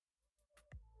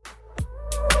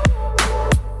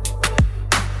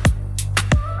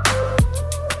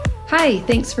Hi,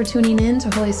 thanks for tuning in to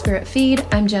Holy Spirit Feed.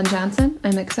 I'm Jen Johnson.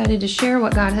 I'm excited to share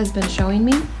what God has been showing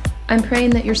me. I'm praying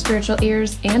that your spiritual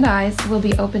ears and eyes will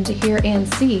be open to hear and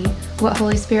see what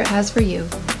Holy Spirit has for you.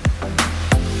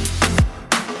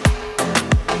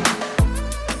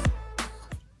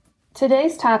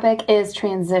 Today's topic is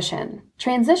transition.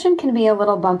 Transition can be a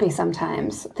little bumpy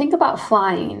sometimes. Think about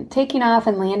flying, taking off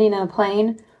and landing in a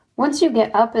plane. Once you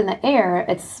get up in the air,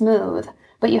 it's smooth,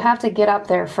 but you have to get up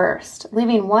there first,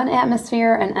 leaving one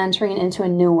atmosphere and entering into a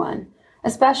new one.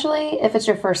 Especially if it's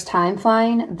your first time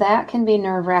flying, that can be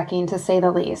nerve-wracking to say the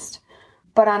least.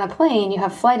 But on a plane, you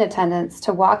have flight attendants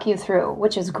to walk you through,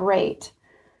 which is great.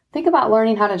 Think about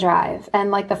learning how to drive,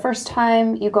 and like the first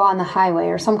time you go on the highway,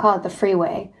 or some call it the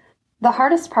freeway. The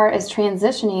hardest part is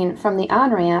transitioning from the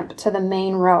on-ramp to the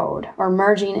main road, or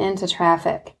merging into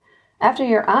traffic. After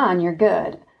you're on, you're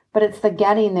good, but it's the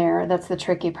getting there that's the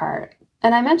tricky part.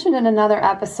 And I mentioned in another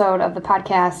episode of the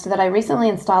podcast that I recently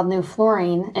installed new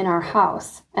flooring in our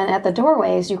house, and at the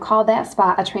doorways, you call that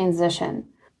spot a transition.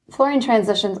 Flooring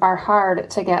transitions are hard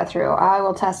to get through. I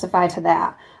will testify to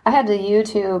that. I had to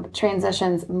YouTube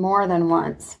transitions more than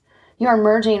once. You are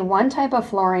merging one type of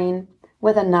flooring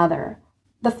with another.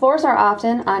 The floors are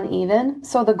often uneven,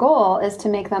 so the goal is to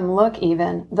make them look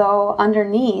even, though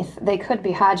underneath they could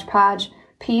be hodgepodge,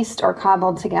 pieced, or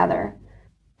cobbled together.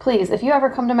 Please, if you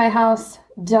ever come to my house,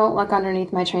 don't look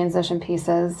underneath my transition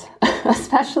pieces,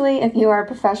 especially if you are a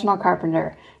professional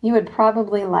carpenter. You would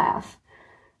probably laugh.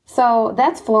 So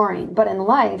that's flooring, but in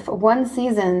life, one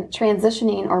season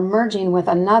transitioning or merging with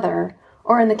another,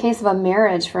 or in the case of a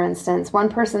marriage, for instance, one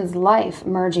person's life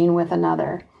merging with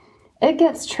another, it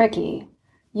gets tricky.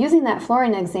 Using that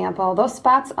flooring example, those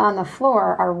spots on the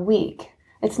floor are weak.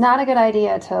 It's not a good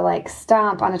idea to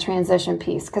stomp on a transition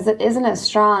piece because it isn't as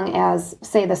strong as,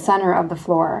 say, the center of the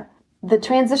floor. The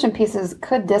transition pieces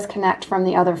could disconnect from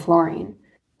the other flooring.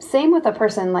 Same with a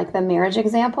person like the marriage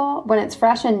example. When it's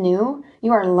fresh and new,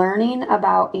 you are learning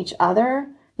about each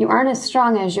other. You aren't as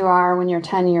strong as you are when you're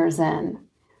 10 years in.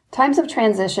 Times of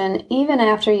transition, even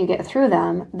after you get through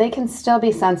them, they can still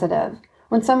be sensitive.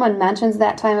 When someone mentions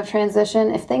that time of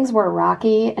transition, if things were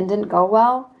rocky and didn't go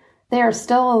well, they are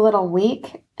still a little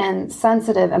weak and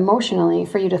sensitive emotionally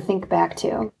for you to think back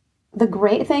to. The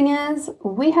great thing is,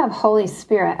 we have Holy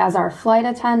Spirit as our flight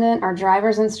attendant, our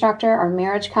driver's instructor, our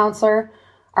marriage counselor,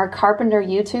 our carpenter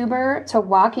YouTuber to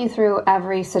walk you through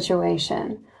every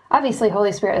situation. Obviously,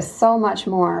 Holy Spirit is so much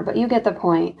more, but you get the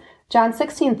point. John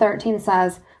 16:13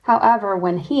 says, "However,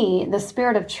 when He, the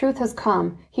Spirit of truth, has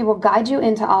come, He will guide you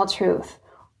into all truth.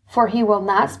 For He will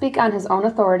not speak on His own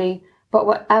authority, but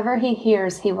whatever He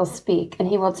hears, He will speak, and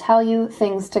He will tell you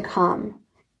things to come."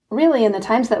 Really, in the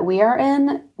times that we are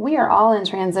in, we are all in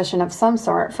transition of some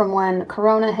sort from when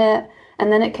Corona hit, and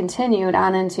then it continued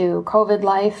on into COVID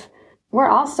life. We're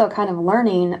all still kind of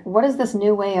learning, what does this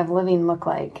new way of living look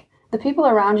like? The people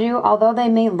around you, although they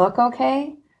may look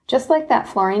okay, just like that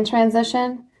flooring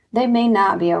transition, they may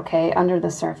not be okay under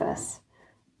the surface.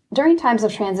 During times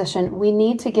of transition, we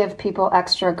need to give people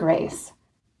extra grace.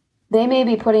 They may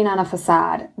be putting on a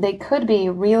facade. They could be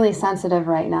really sensitive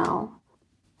right now.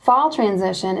 Fall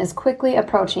transition is quickly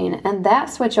approaching, and that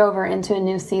switch over into a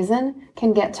new season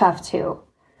can get tough too.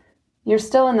 You're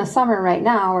still in the summer right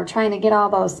now. We're trying to get all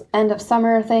those end of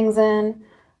summer things in,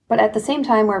 but at the same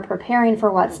time, we're preparing for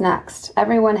what's next.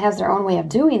 Everyone has their own way of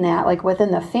doing that, like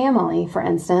within the family, for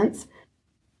instance.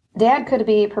 Dad could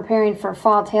be preparing for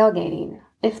fall tailgating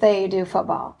if they do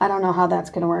football. I don't know how that's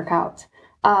going to work out.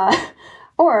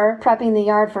 Or prepping the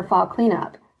yard for fall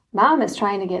cleanup. Mom is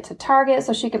trying to get to Target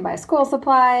so she can buy school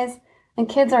supplies, and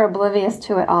kids are oblivious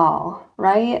to it all,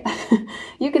 right?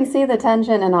 You can see the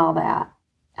tension and all that.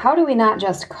 How do we not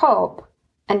just cope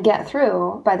and get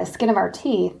through by the skin of our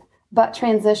teeth, but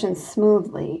transition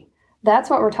smoothly?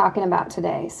 That's what we're talking about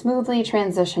today, smoothly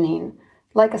transitioning.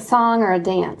 Like a song or a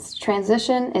dance,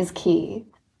 transition is key.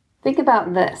 Think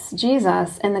about this.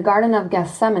 Jesus, in the Garden of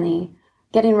Gethsemane,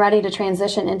 getting ready to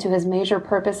transition into his major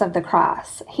purpose of the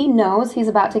cross. He knows he's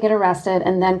about to get arrested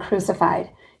and then crucified.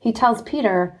 He tells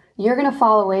Peter, "You're going to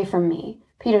fall away from me."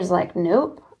 Peter's like,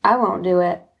 "Nope, I won't do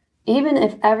it. Even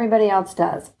if everybody else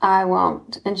does, I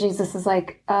won't." And Jesus is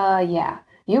like, yeah,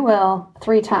 you will,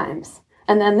 3 times.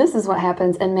 And then this is what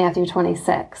happens in Matthew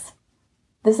 26.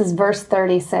 This is verse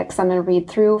 36. I'm going to read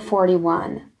through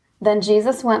 41. "Then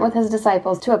Jesus went with his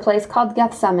disciples to a place called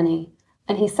Gethsemane,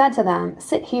 and he said to them,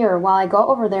 'Sit here while I go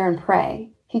over there and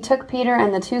pray.' He took Peter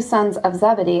and the 2 sons of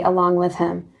Zebedee along with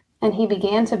him, and he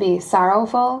began to be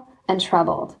sorrowful and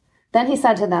troubled. Then he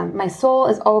said to them, 'My soul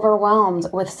is overwhelmed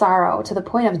with sorrow to the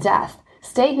point of death.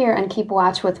 Stay here and keep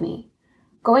watch with me.'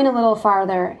 Going a little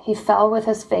farther, he fell with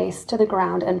his face to the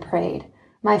ground and prayed,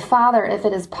 "My Father, if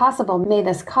it is possible, may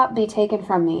this cup be taken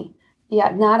from me.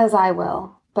 Yet not as I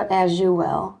will, but as you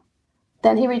will."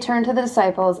 Then he returned to the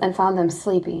disciples and found them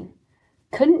sleeping.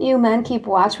 "Couldn't you men keep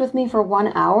watch with me for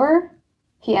 1 hour?"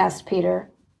 he asked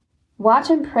Peter. "Watch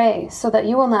and pray so that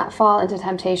you will not fall into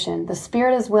temptation. The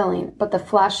spirit is willing, but the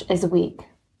flesh is weak."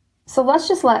 So let's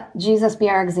just let Jesus be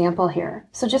our example here.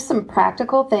 So just some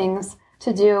practical things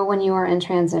to do when you are in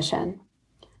transition.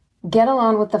 Get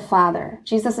alone with the Father.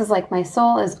 Jesus is like, my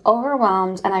soul is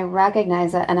overwhelmed and I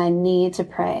recognize it and I need to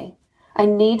pray. I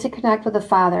need to connect with the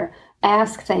Father,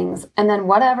 ask things, and then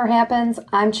whatever happens,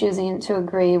 I'm choosing to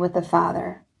agree with the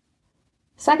Father.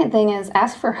 Second thing is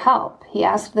ask for help. He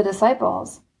asked the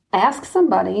disciples, ask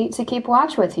somebody to keep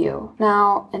watch with you.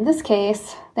 Now, in this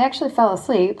case, they actually fell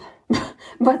asleep,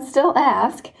 but still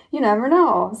ask. You never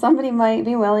know. Somebody might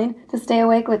be willing to stay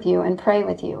awake with you and pray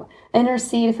with you,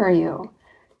 intercede for you.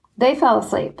 They fell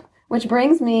asleep, which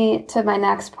brings me to my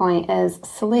next point is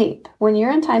sleep. When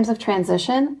you're in times of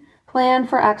transition, plan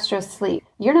for extra sleep.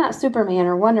 You're not Superman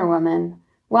or Wonder Woman.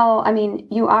 Well, I mean,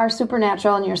 you are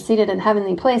supernatural and you're seated in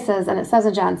heavenly places. And it says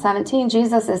in John 17,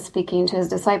 Jesus is speaking to his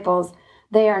disciples.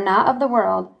 They are not of the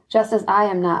world, just as I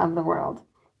am not of the world.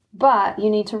 But you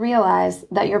need to realize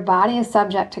that your body is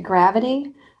subject to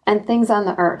gravity and things on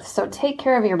the earth. So take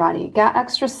care of your body. Get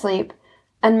extra sleep.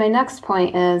 And my next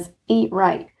point is eat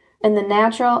right, in the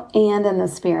natural and in the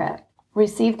spirit.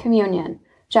 Receive communion.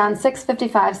 John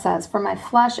 6:55 says, "For my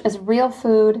flesh is real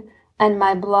food and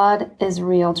my blood is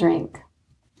real drink."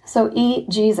 So eat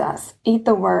Jesus. Eat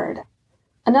the word.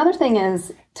 Another thing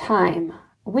is time.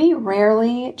 We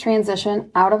rarely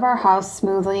transition out of our house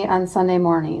smoothly on Sunday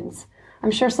mornings.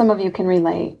 I'm sure some of you can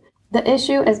relate. The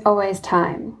issue is always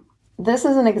time. This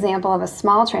is an example of a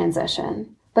small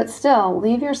transition, but still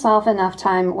leave yourself enough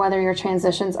time whether your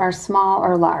transitions are small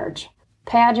or large.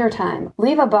 Pad your time.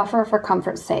 Leave a buffer for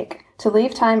comfort's sake, to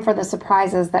leave time for the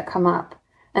surprises that come up.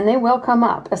 And they will come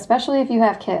up, especially if you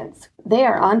have kids. They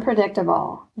are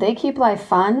unpredictable. They keep life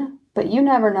fun, but you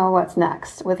never know what's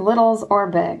next, with littles or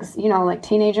bigs, like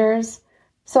teenagers.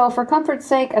 So for comfort's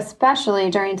sake,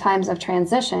 especially during times of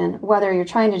transition, whether you're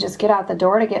trying to just get out the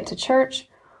door to get to church,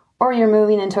 or you're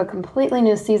moving into a completely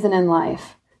new season in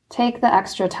life, take the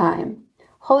extra time.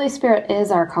 Holy Spirit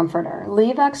is our comforter.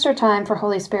 Leave extra time for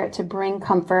Holy Spirit to bring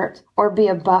comfort or be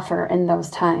a buffer in those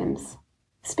times.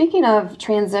 Speaking of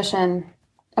transition,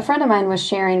 a friend of mine was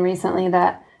sharing recently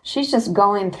that she's just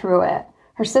going through it.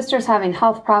 Her sister's having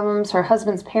health problems. Her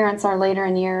husband's parents are later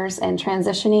in years and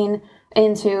transitioning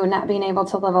into not being able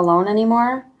to live alone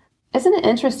anymore. Isn't it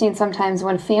interesting sometimes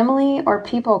when family or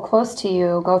people close to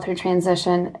you go through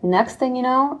transition, next thing you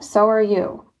know, so are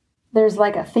you. There's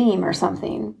like a theme or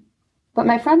something. But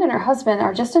my friend and her husband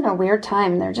are just in a weird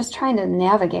time. They're just trying to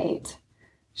navigate.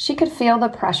 She could feel the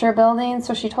pressure building,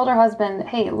 so she told her husband,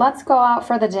 hey, let's go out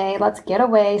for the day. Let's get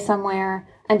away somewhere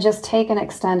and just take an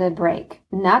extended break.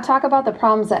 Not talk about the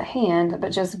problems at hand,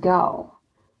 but just go.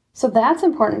 So that's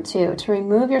important too, to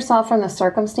remove yourself from the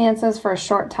circumstances for a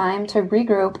short time to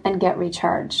regroup and get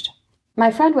recharged. My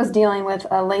friend was dealing with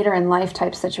a later in life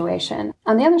type situation.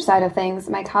 On the other side of things,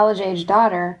 my college-age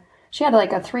daughter, she had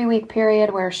like a 3-week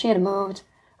period where she had moved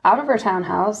out of her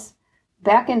townhouse,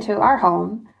 back into our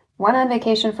home, went on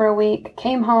vacation for a week,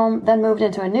 came home, then moved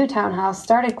into a new townhouse,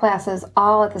 started classes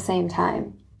all at the same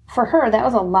time. For her, that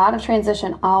was a lot of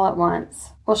transition all at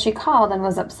once. Well, she called and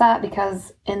was upset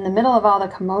because in the middle of all the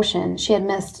commotion, she had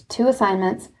missed 2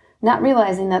 assignments, not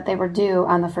realizing that they were due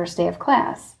on the first day of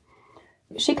class.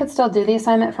 She could still do the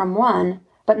assignment from one,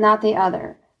 but not the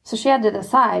other. So she had to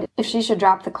decide if she should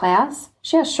drop the class.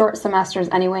 She has short semesters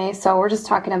anyway, so we're just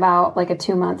talking about like a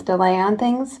 2-month delay on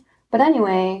things. But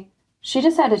anyway, she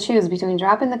just had to choose between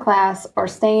dropping the class or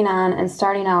staying on and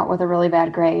starting out with a really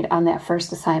bad grade on that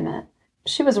first assignment.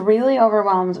 She was really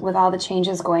overwhelmed with all the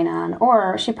changes going on,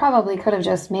 or she probably could have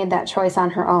just made that choice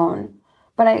on her own.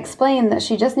 But I explained that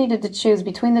she just needed to choose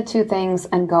between the 2 things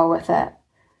and go with it.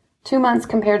 2 months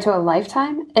compared to a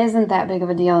lifetime isn't that big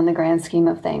of a deal in the grand scheme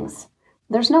of things.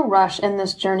 There's no rush in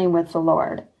this journey with the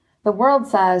Lord. The world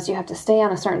says you have to stay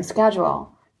on a certain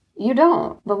schedule. You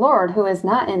don't. The Lord, who is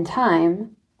not in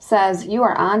time, says you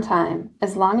are on time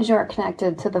as long as you are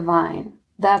connected to the vine.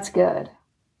 That's good.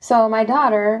 So my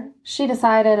daughter, she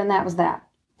decided, and that was that.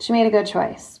 She made a good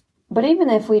choice. But even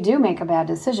if we do make a bad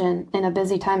decision in a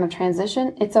busy time of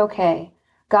transition, it's okay.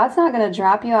 God's not going to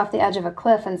drop you off the edge of a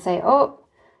cliff and say, oh,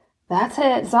 that's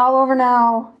it, it's all over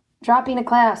now. Dropping a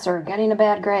class or getting a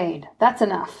bad grade, that's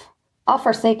enough. I'll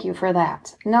forsake you for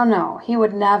that. No, he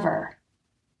would never.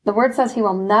 The word says he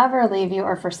will never leave you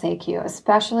or forsake you,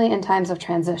 especially in times of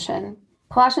transition.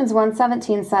 Colossians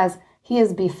 1:17 says, he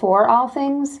is before all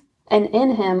things, and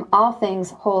in him all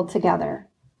things hold together.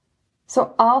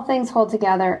 So all things hold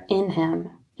together in him.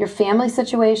 Your family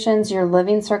situations, your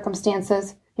living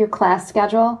circumstances, your class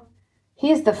schedule.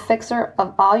 He is the fixer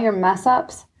of all your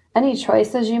mess-ups, any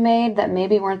choices you made that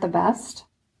maybe weren't the best.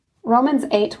 Romans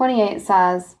 8:28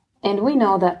 says, and we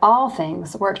know that all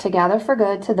things work together for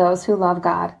good to those who love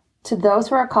God, to those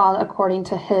who are called according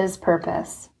to his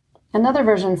purpose. Another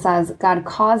version says, God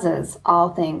causes all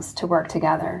things to work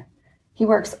together. He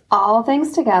works all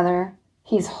things together.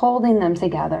 He's holding them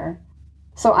together.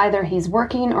 So either he's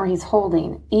working or he's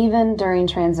holding, even during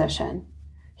transition.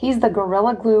 He's the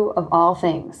Gorilla Glue of all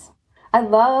things. I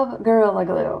love Gorilla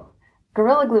Glue.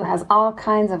 Gorilla Glue has all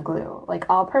kinds of glue, like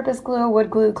all-purpose glue,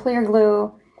 wood glue, clear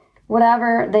glue,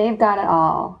 whatever, they've got it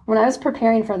all. When I was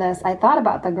preparing for this, I thought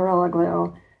about the Gorilla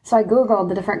Glue, so I Googled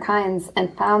the different kinds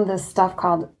and found this stuff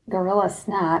called Gorilla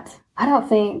Snot. I don't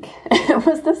think it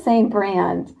was the same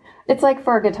brand. It's like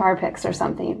for guitar picks or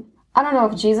something. I don't know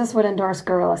if Jesus would endorse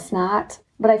Gorilla Snot,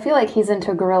 but I feel like he's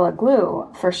into Gorilla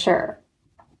Glue for sure.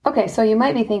 Okay, so you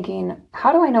might be thinking,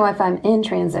 how do I know if I'm in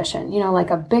transition? Like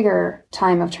a bigger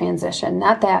time of transition,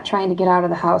 not that trying to get out of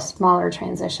the house, smaller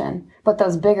transition, but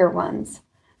those bigger ones.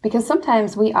 Because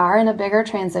sometimes we are in a bigger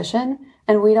transition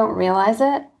and we don't realize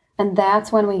it, and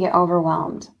that's when we get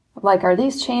overwhelmed. Like, are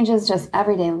these changes just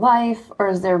everyday life, or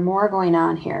is there more going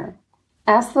on here?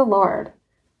 Ask the Lord.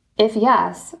 If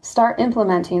yes, start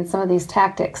implementing some of these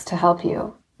tactics to help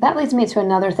you. That leads me to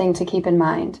another thing to keep in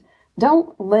mind.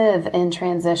 Don't live in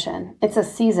transition. It's a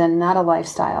season, not a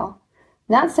lifestyle.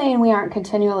 Not saying we aren't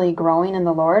continually growing in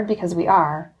the Lord, because we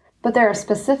are, but there are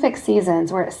specific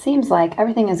seasons where it seems like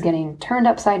everything is getting turned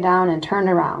upside down and turned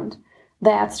around.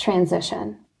 That's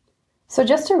transition. So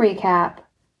just to recap,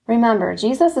 remember,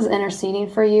 Jesus is interceding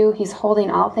for you. He's holding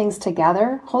all things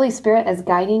together. Holy Spirit is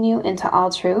guiding you into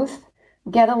all truth.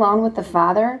 Get alone with the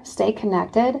Father. Stay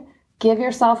connected. Give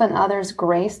yourself and others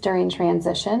grace during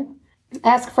transition.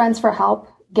 Ask friends for help.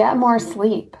 Get more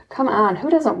sleep. Come on, who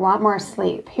doesn't want more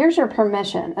sleep? Here's your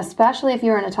permission, especially if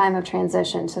you're in a time of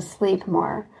transition, to sleep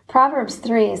more. Proverbs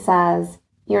 3 says,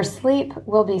 your sleep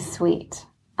will be sweet.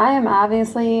 I am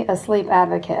obviously a sleep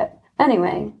advocate.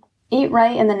 Anyway, eat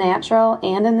right in the natural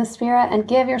and in the spirit, and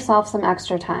give yourself some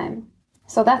extra time.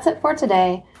 So that's it for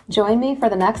today. Join me for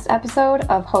the next episode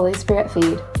of Holy Spirit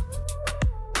Feed.